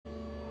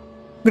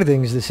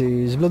Greetings, this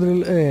is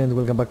Bloodrill and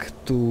welcome back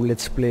to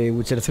Let's Play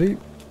Witcher 3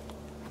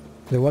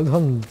 The Wild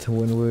Hunt,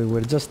 when we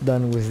were just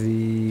done with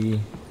the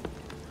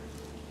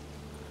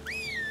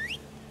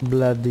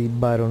Bloody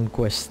Baron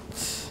quest.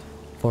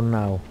 For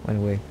now,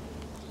 anyway.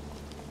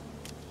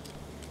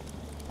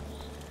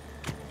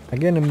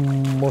 Again, a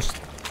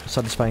most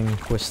satisfying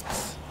quest.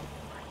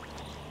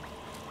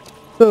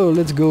 So,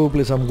 let's go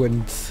play some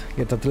Gwent.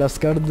 Get that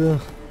last card.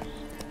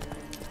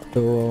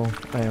 So,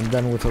 I am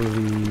done with all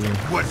the...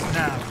 What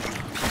now?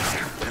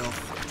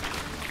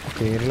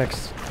 Okay,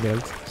 relax,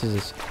 Geralt.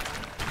 Jesus.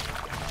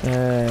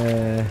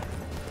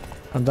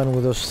 I'm done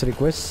with those 3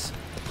 quests.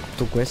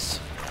 2 quests.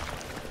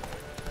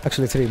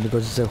 Actually 3,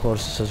 because it's a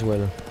horse as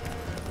well.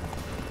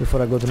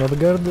 Before I go to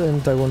Novigrad,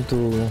 and I want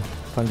to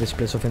find this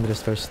place of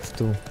interest first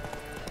too.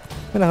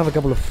 And I have a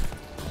couple of...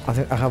 I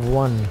think I have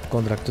 1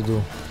 contract to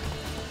do.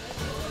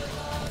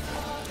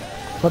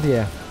 But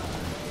yeah,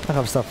 I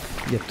have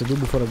stuff yet to do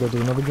before I go to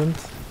Novigrad.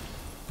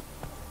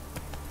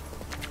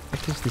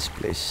 What is this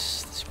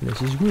place? This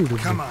place is weird.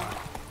 Come on.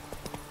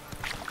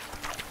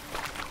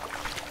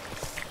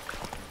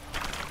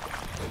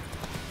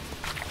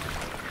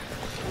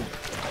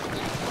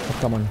 Oh,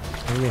 come on.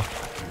 Okay.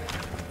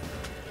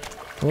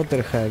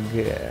 Water hag,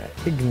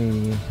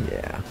 Igni,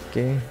 yeah,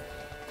 okay.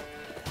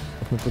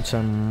 Let me put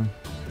some...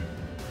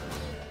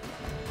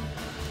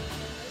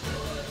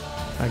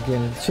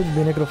 Again, it should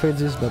be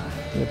necrophages, but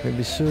let me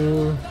be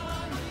sure.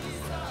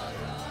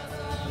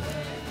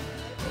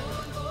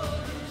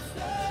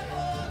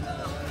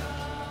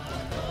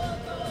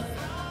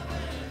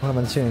 I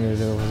haven't seen any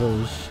of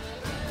those.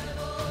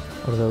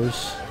 Or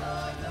those.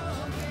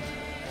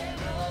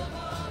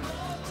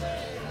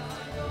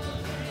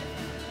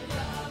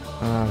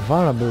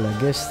 Vulnerable, I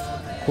guess.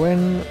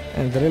 Quen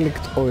and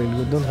relict oil,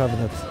 we don't have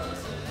that.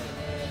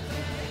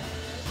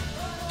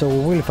 So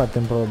we will fight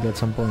them probably at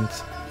some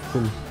point.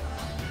 Cool.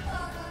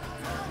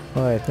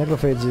 Alright,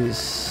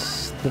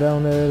 necrophages,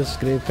 drowners,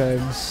 grave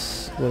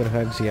hags, water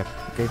hags, yeah,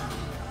 okay.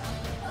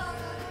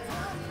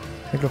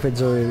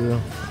 Necrophage oil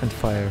and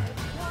fire.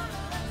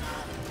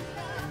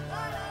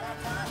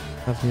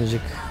 Have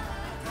music.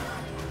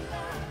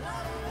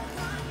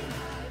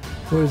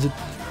 Where is it?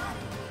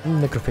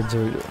 Necrophage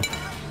oil.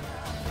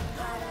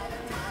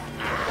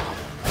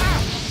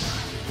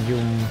 You...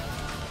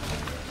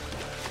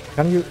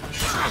 Can you...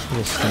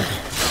 Yes, thank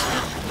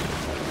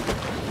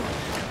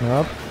you.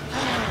 Up.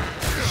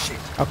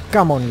 Oh,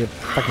 come on, you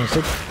fucking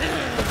shit.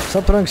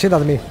 Stop throwing shit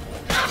at me.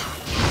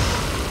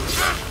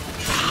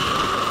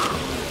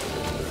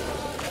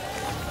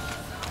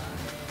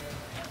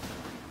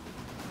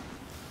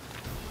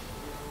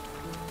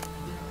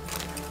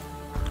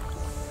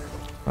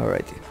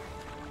 Alrighty.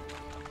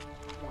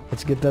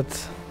 Let's get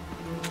that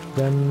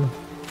done.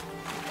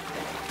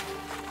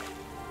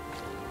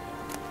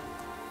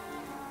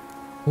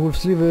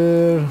 Wolf's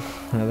liver,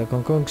 another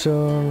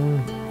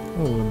concoction.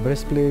 Oh,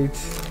 breastplate.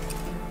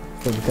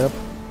 For the crap.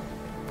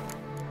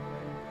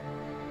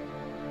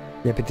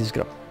 Yep, it is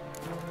crap.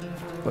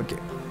 Okay.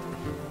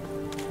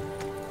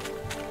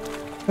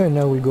 And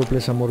now we'll go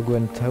play some more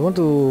Gwent. I want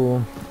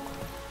to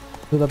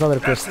do that other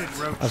quest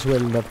as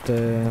well, that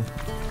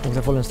of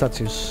the fallen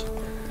statues.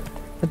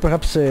 And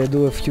perhaps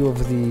do a few of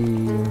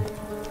the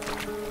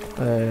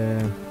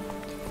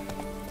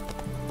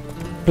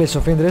places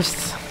of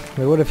interest.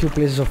 There were a few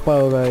places of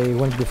power I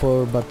went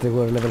before, but they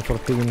were level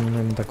 14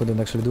 and I couldn't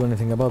actually do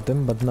anything about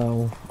them. But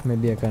now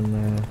maybe I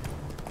can,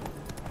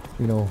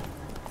 you know,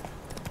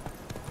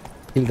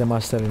 kill the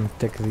master and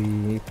take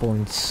the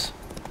points.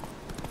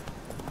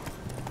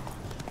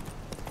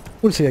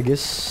 We'll see, I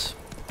guess.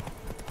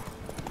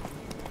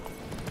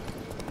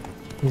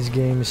 This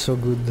game is so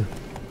good.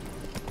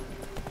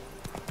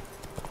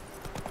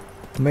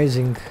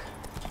 Amazing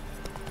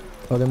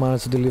how they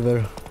managed to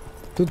deliver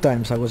 2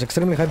 times. I was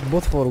extremely hyped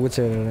both for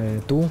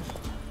Witcher 2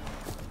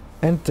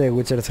 and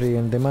Witcher 3,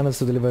 and they managed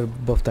to deliver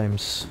both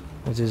times,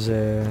 which is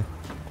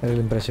really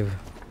impressive.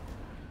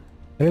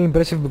 Really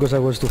impressive because I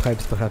was too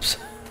hyped, perhaps.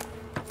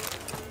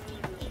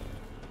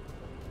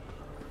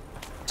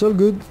 It's all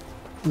good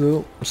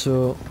though,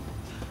 so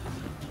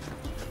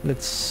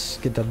let's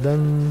get that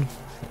done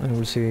and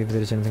we'll see if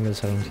there is anything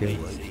else around here.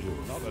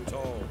 Not at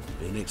all.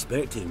 Been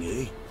expecting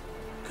ye.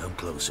 Come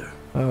closer.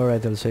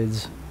 Alright,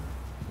 Alcides.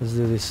 Let's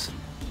do this.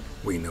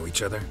 We know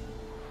each other?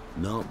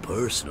 Not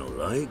personal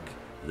like,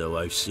 though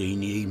I've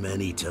seen ye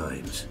many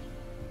times.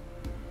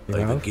 You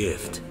I've a have?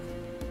 gift.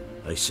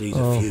 I see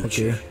the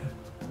future. Okay.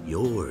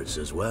 Yours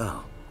as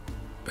well.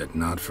 But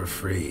not for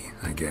free,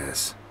 I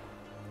guess.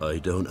 I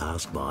don't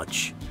ask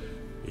much.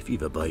 If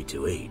you've a bite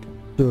to eat.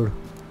 Sure.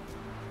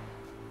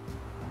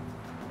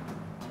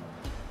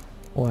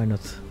 Why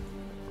not?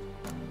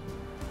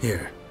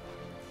 Here.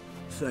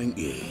 Thank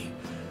ye.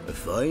 A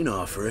fine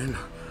offering.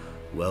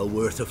 Well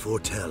worth a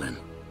foretelling.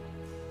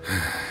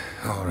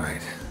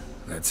 Alright,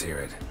 let's hear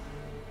it.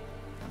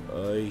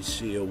 I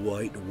see a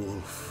white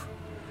wolf.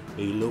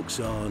 He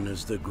looks on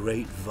as the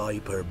great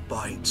viper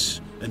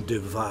bites and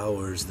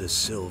devours the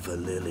silver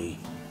lily.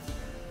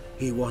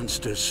 He wants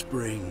to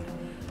spring.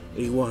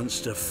 He wants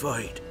to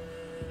fight.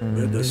 but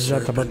the This is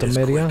that about serpent is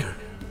Temeria. quicker.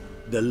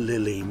 The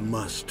lily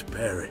must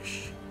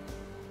perish.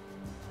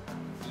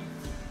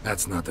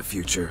 That's not the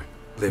future.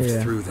 Lived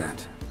Yeah. through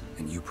that.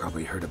 And you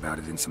probably heard about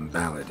it in some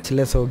ballad. It's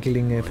Letho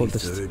killing My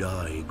Foltest. third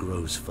eye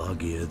grows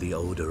foggier the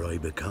older I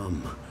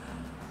become.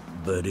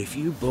 But if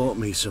you bought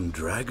me some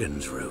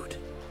dragon's root,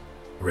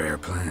 Rare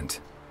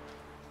plant.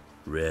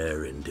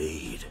 rare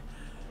indeed,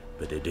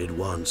 but it did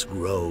once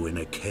grow in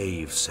a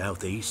cave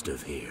southeast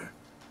of here.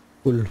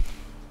 Cool.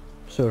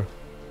 Sure.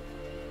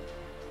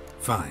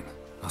 Fine.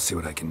 I'll see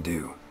what I can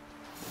do.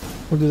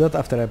 We'll do that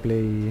after I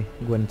play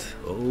Gwent.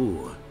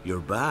 Oh, you're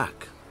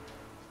back.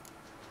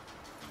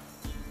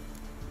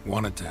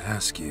 Wanted to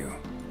ask you.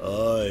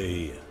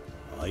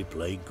 I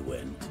play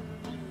Gwent.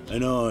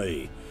 And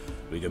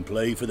we can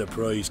play for the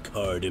prize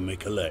card in my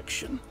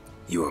collection.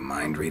 You a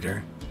mind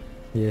reader?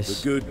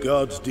 Yes. The good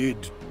gods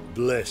did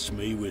bless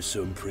me with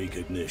some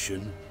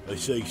precognition. I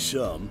say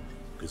some,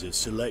 because it's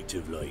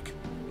selective like,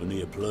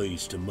 only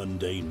applies to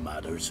mundane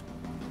matters.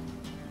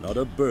 Not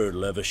a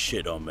bird'll ever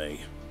shit on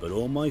me, but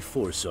all my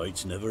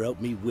foresights never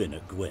helped me win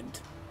at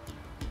Gwent.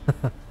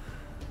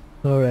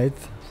 Alright.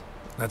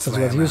 That's That's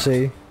what you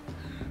say.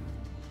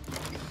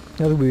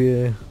 That would be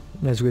a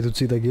nice way to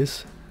cheat, I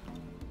guess.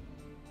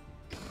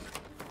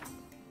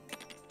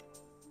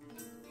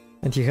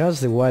 And he has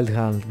the wild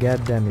hand,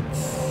 god damn it.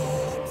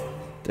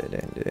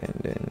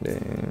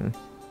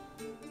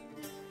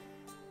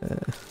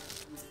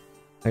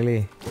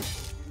 Really?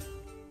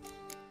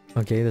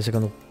 Okay, the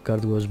second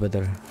card was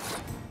better.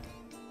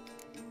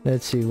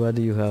 Let's see, what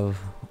do you have?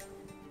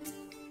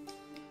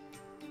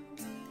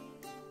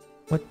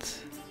 What?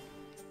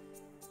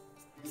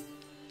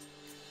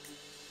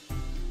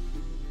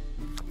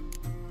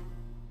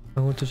 I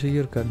want to see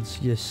your cards,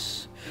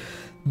 yes.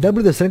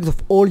 Double the strength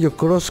of all your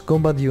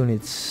cross-combat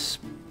units.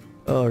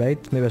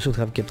 Alright, maybe I should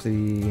have kept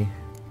the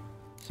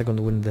second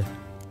win there.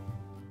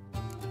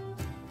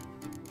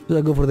 Should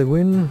I go for the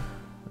win?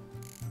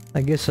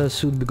 I guess I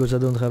should, because I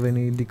don't have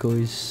any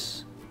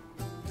decoys.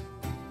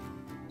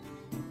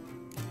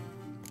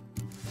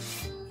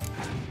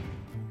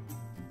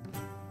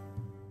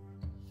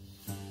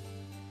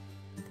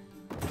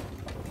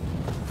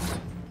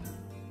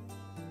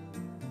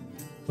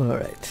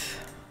 Alright.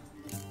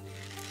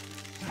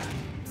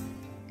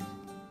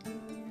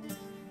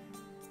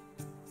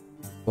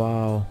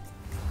 Wow.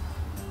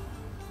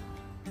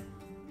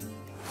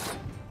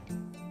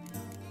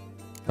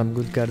 Some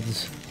good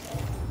cards.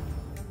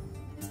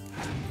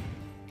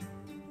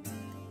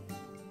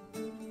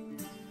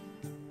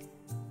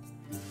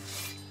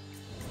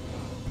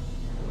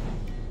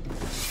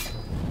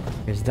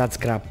 Yes, that's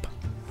crap.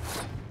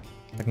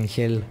 Fucking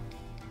hell.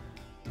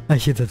 I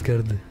hate that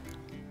card.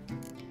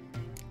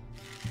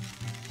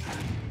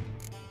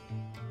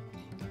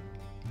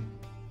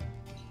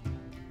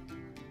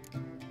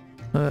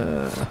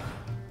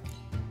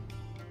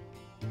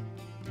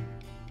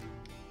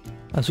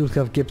 I should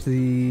have kept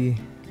the...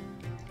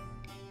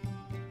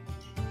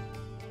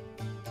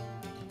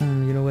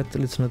 you know what,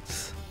 let's not...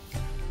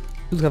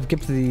 Should have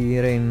kept the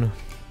rain.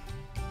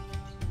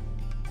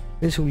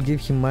 This will give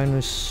him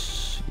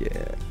minus...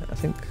 yeah, I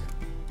think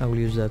I will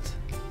use that.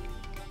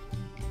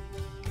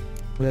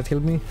 Will that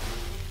help me?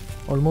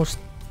 Almost?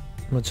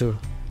 Not sure.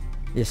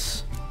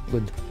 Yes,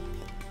 good.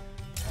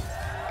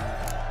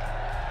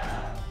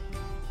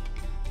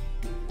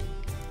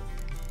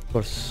 Of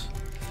course.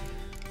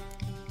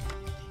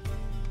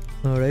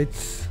 Alright,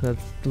 that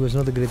was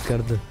not a great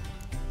card.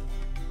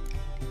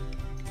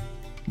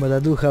 But I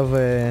do have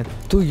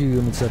 2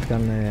 units that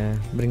can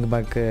bring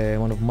back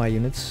one of my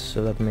units,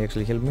 so that may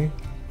actually help me.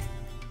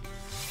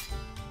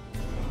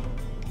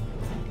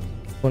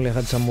 Only I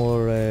had some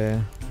more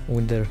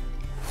winter.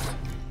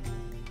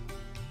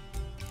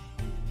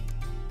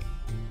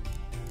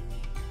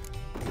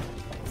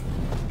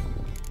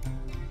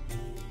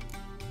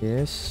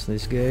 Yes,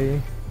 this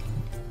guy.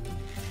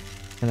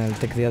 And I'll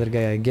take the other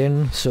guy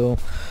again, so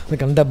we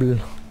can double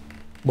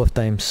both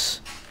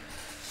times.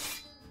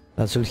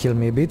 That should heal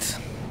me a bit.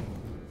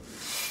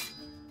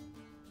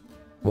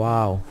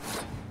 Wow,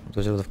 that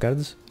was a lot of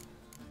cards.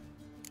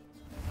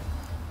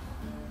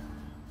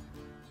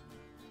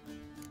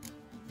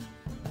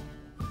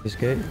 This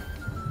guy.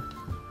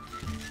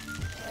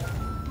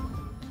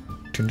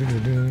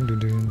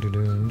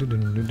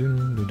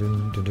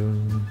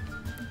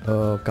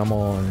 Oh, come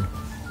on.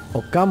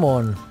 Oh, come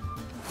on.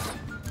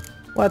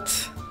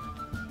 What?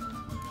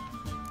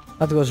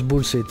 That was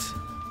bullshit.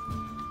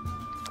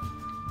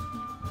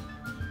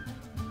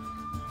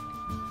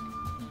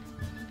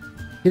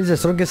 Here's the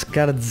strongest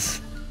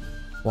cards.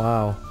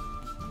 Wow.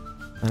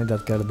 I need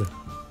that card.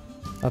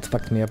 That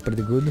fucked me up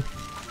pretty good.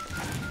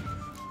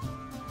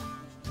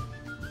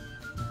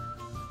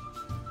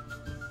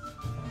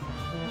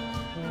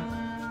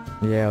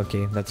 Yeah,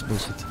 okay, that's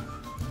bullshit.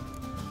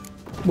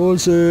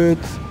 Bullshit!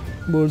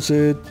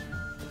 Bullshit!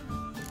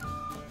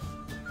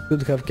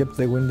 Could have kept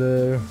the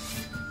window.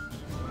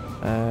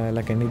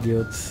 Like an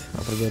idiot.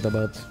 I forgot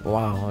about...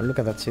 Wow, look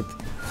at that shit.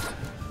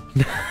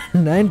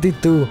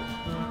 92!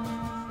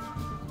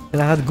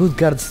 And I had good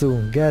cards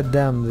too. God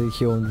damn,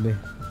 he owned me.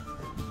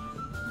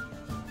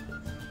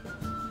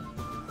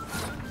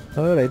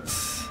 Alright.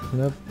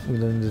 Nope, we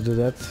don't need to do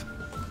that.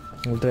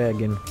 We'll try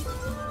again.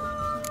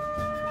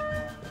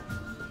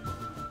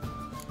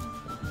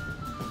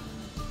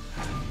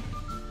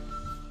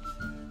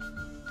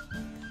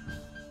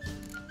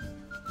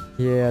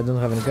 Yeah, I don't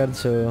have any cards,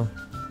 so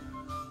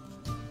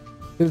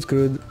still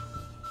screwed.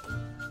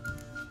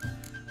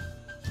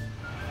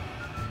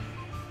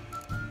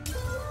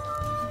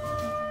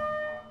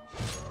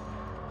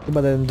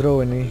 But I didn't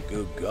draw any.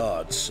 Good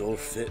God, so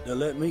fit to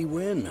let me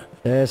win.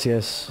 Yes,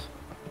 yes.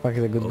 Fuck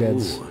the good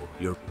gods.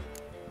 You're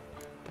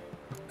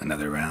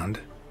Another round?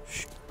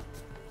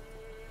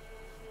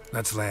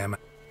 Let's lay him.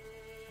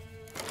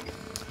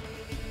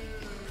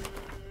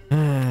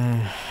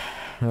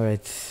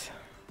 Alright.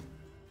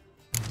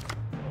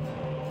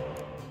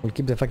 We'll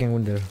keep the fucking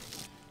window.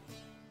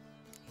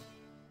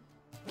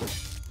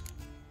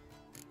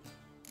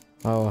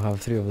 Oh, I have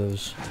 3 of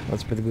those.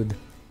 That's pretty good.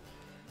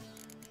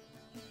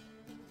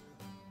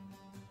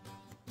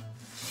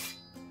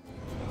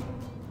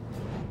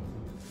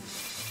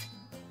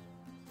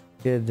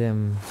 Get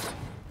them.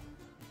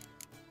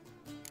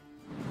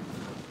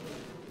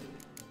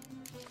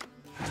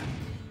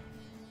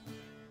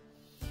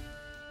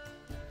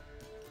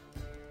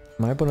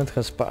 My opponent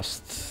has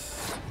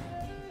passed.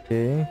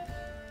 Okay.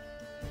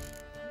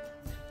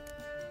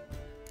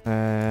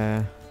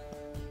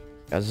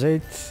 Has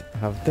 8,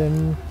 have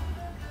 10.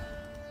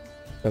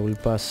 I will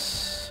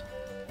pass.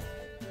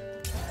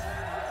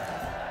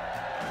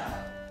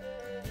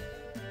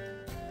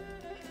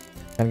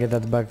 Can get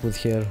that back with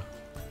here.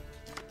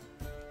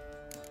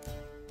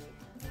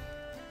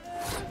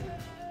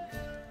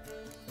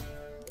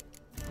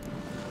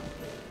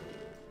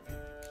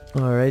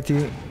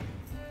 Alrighty.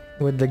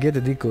 With the get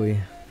a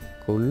decoy.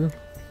 Cool.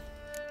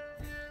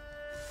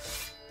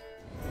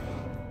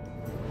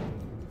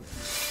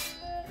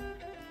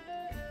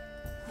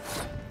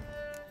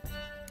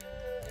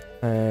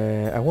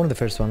 I won the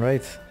first one,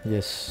 right?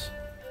 Yes.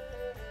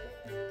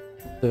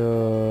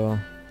 So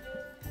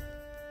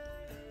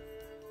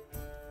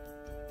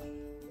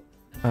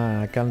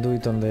I can't do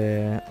it on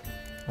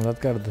that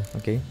card.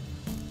 Okay.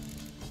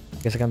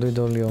 Guess I can do it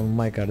only on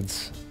my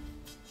cards.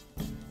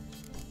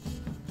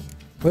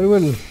 Very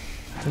well.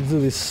 Let's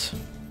do this.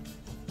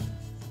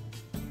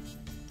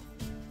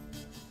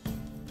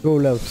 Go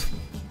out.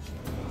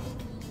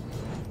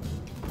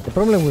 The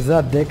problem with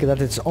that deck is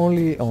that it's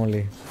only.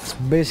 It's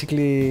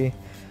basically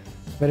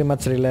very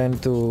much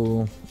reliant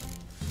to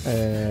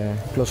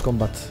close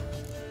combat.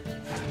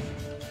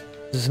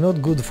 It's not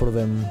good for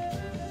them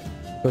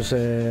because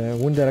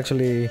Winder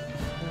actually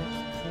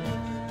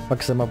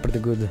fucks them up pretty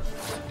good.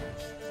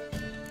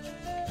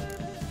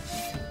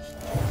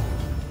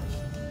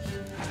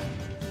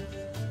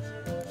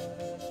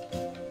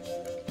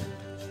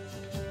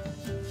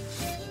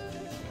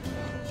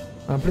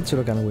 I'm pretty sure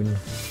I can win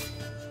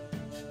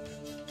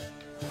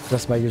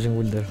just by using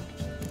Winder.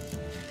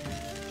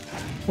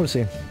 We'll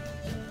see.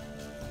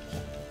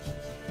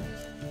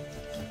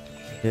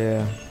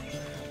 Yeah,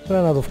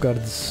 ran out of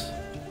cards.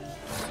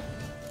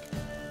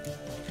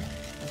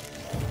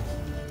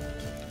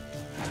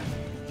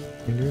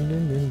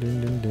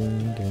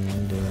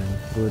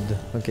 Good,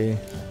 okay.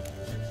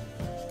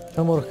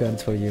 No more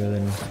cards for you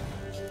then.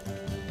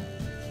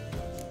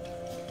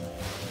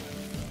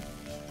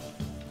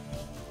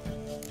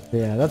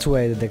 Yeah, that's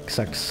why the deck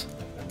sucks.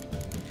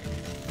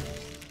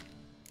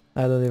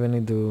 I don't even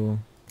need to...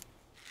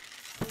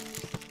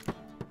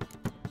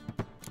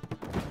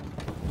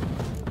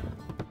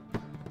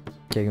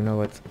 Okay, you know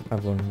what?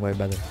 I've gone way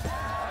better.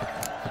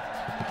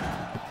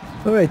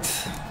 Alright.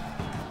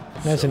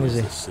 Nice and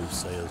easy.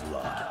 Soothsayer's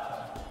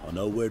lot. I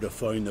know where to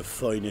find the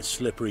finest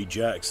slippery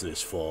jacks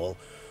this fall,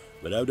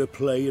 but how to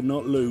play and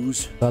not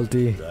lose,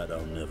 Salty. that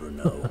I'll never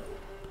know.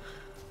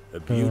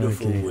 A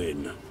beautiful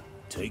win.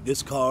 Take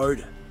this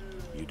card.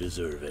 You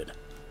deserve it.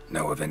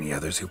 Know of any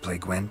others who play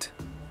Gwent?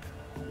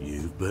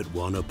 You've but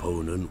one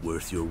opponent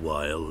worth your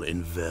while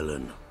in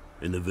Velen,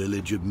 in the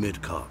village of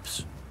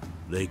Midcops.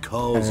 They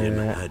calls him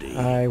Haddy.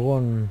 I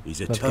won.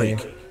 He's a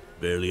tyke.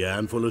 Barely a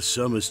handful of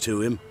summers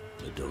to him,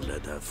 but don't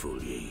let that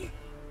fool ye.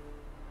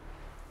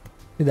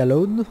 Did I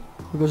load?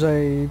 Because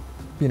I,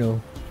 you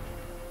know,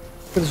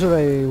 pretty sure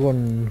I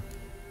won.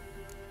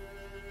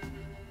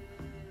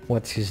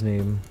 What's his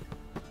name?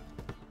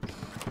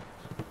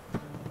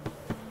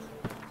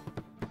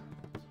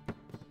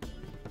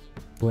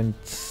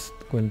 Gwent.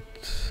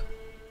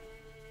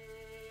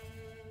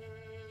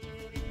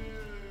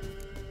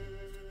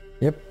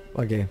 Yep,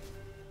 okay.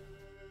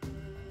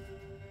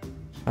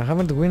 I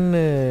haven't win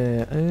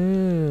at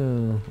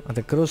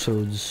the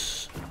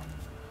crossroads.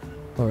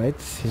 Alright,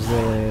 is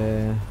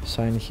the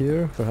sign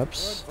here,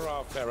 perhaps? For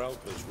our fair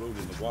helpers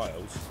ruling the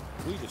wilds,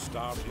 we'd have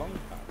starved long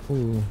past.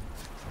 Ooh.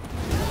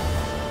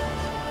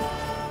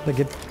 Did I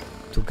get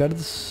 2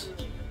 cards?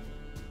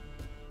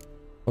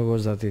 Or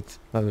was that it?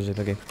 That was it,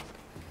 okay.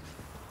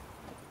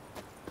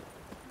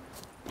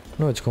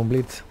 No, it's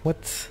complete.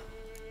 What?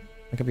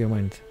 Make up your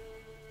mind.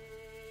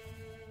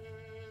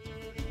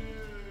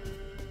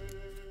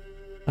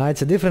 Ah,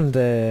 it's a different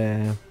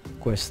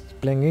quest.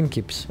 Playing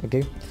innkeeps,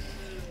 okay.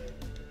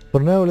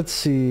 For now, let's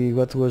see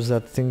what was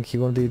that thing he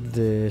wanted,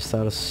 the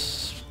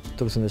stars,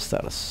 truth in the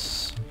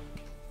stars.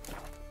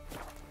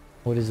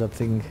 What is that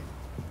thing?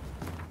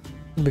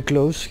 Be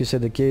close, he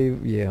said the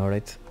cave, yeah,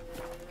 alright.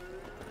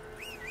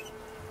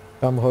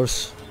 Come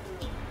horse.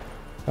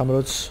 Come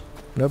roads.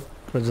 Nope,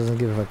 roads doesn't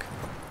give a fuck.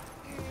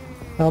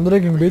 I'm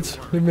drinking, bitch,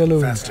 leave me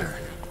alone. Faster.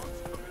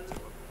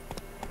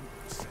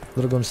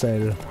 Dragon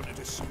style.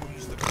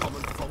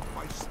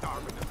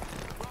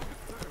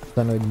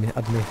 Annoyed me,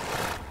 at me.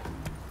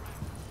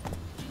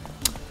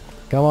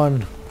 Come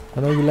on, I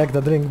know you like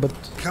the drink, but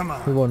Come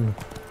on. we won.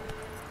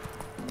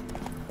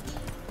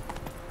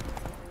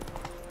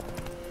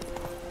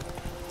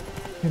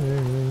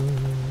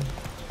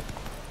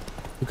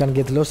 You can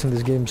get lost in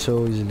this game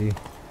so easily.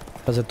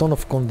 It has a ton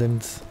of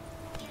content.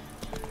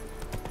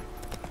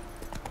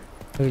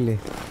 Really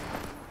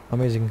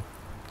amazing.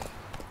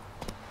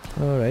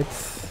 Alright,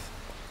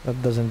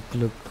 that doesn't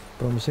look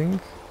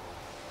promising.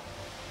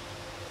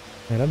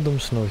 A random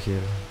snow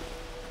here.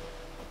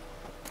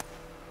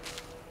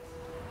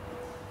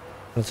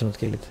 Let's not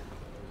kill it.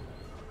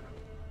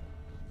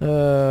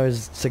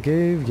 Is it a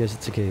cave? Yes,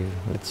 it's a cave.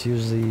 Let's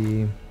use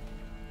the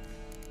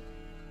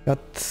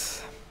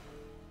cut.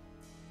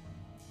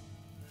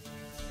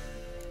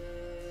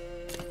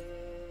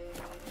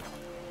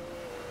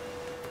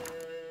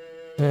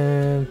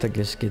 And I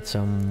guess get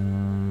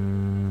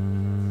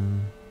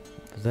some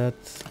of that.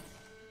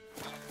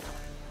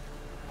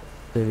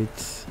 Save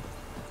it.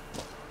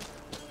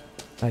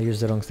 I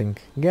used the wrong thing.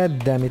 God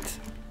damn it.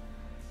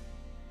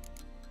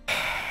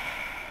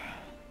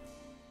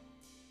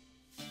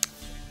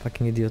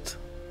 Fucking idiot.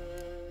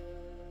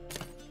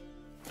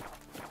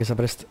 Guess I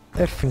pressed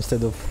F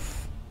instead of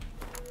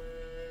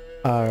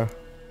R.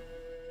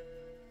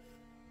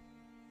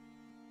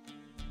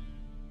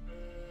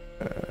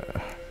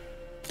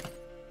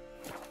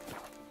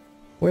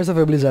 Where's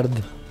the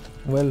blizzard?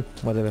 Well,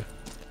 whatever.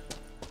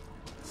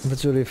 I'm not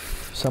sure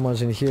if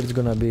someone's in here, it's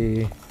gonna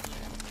be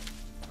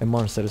a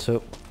monster,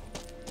 so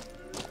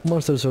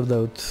monster sort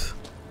out.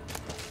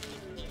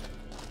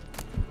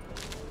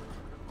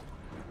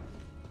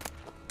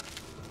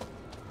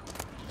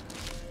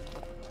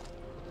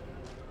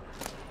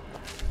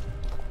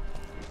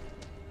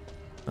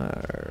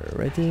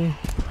 Alrighty.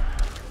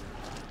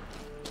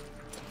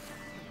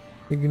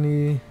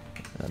 Igni,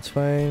 that's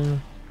fine. I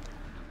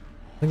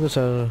think those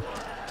are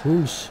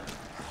ghouls.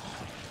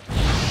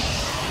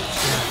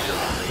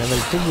 Level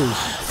 2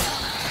 ghouls.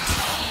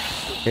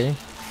 Okay.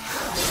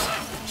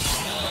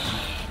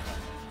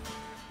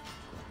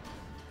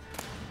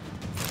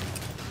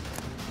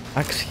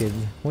 Axe head.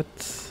 What?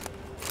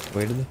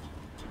 Weird.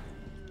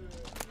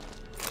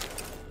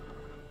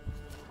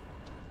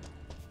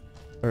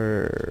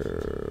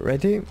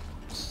 Righty.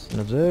 It's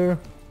not there.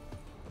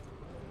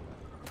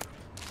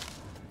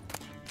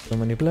 So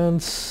many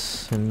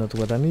plants and not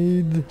what I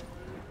need.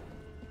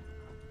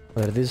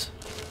 There it is.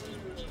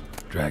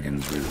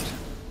 Dragon's root.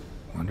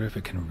 Wonder if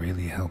it can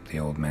really help the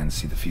old man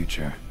see the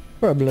future.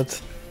 Probably not.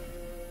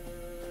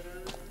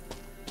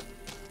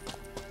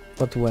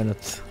 But why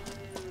not?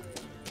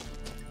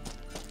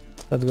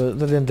 That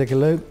didn't take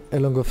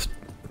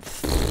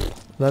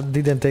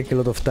a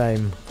lot of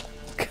time.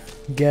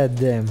 God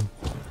damn.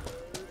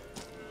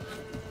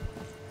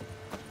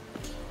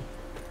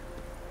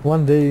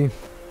 One day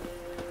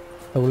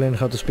I will learn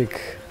how to speak.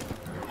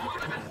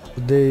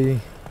 Today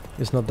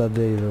is not that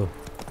day though.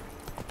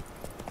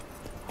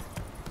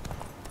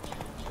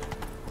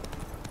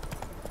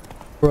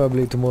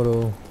 Probably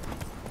tomorrow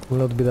will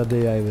not be that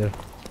day either.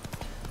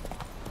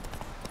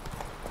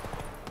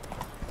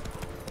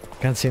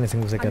 Can't see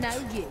anything with the cat.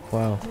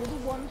 Wow. You're the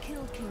one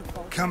killed King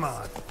Bolt. Come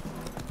on.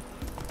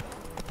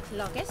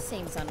 Cloggis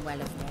seems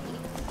unwell of me.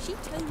 She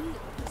told me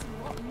it was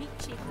what meat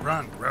she had.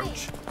 Run,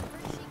 Roach.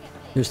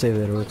 You stay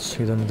there, Roots.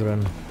 You don't need to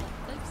run.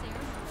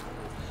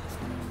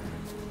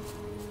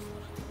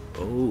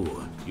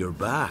 Oh, you're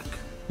back.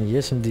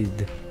 Yes,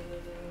 indeed.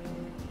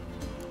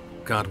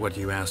 Got what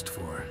you asked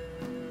for.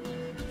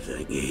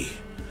 Thangy.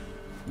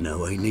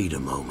 Now I need a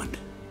moment.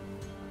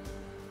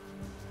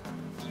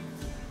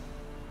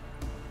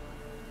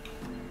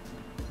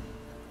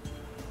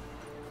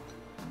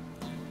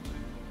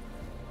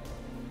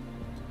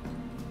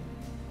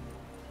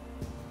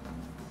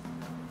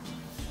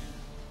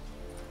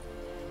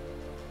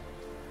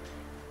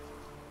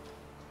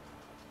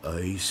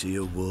 I see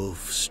a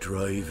wolf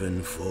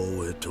striving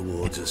forward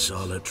towards a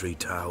solitary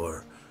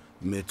tower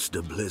midst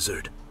a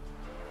blizzard.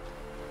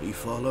 He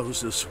follows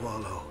the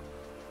swallow,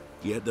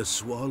 yet the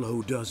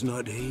swallow does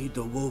not heed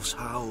the wolf's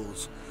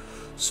howls,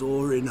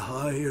 soaring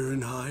higher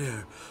and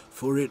higher,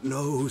 for it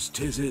knows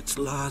 'tis its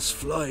last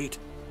flight.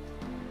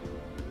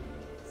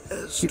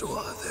 As do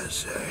others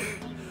say,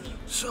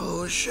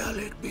 so shall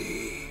it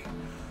be.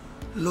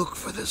 Look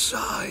for the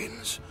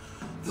signs.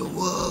 The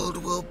world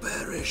will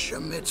perish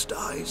amidst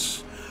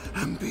ice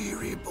and be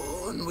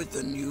reborn with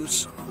the new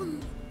sun.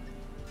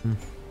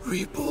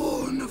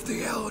 Reborn of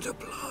the elder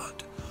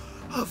blood,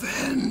 of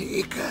Hen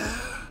Iker,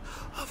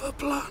 of a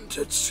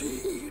planted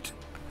seed.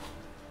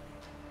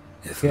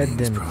 If God Lane's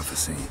damn it.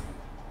 prophecy.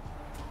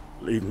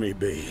 Leave me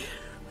be.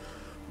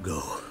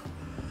 Go.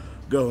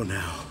 Go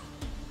now.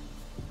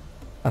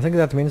 I think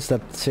that means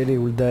that City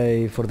will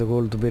die for the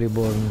world to be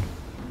reborn.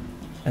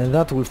 And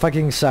that will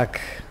fucking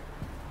suck.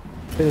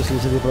 Seriously,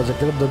 CD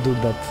Projekt Red, don't do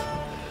that.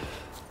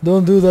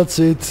 Don't do that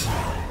shit.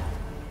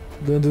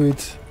 Don't do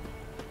it.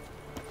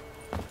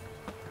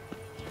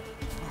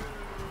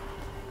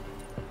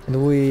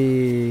 And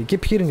we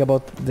keep hearing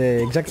about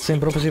the exact same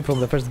prophecy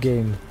from the first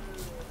game.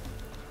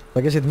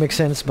 I guess it makes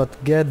sense, but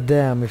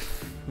goddamn if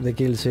they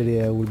kill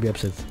City, I will be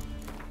upset.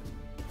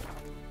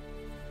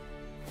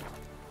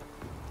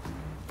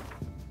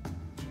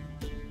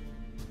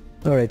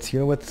 Alright, you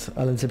know what?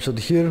 I'll end this episode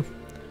here,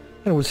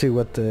 and we'll see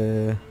what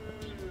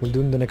we'll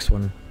do in the next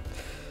one.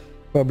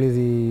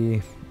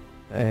 Probably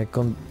the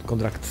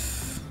contract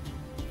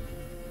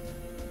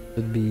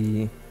should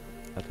be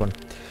that one.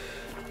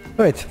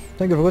 Alright,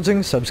 thank you for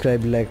watching,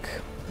 subscribe, like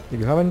if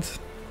you haven't,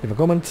 leave a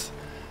comment,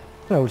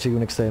 and I will see you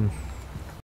next time.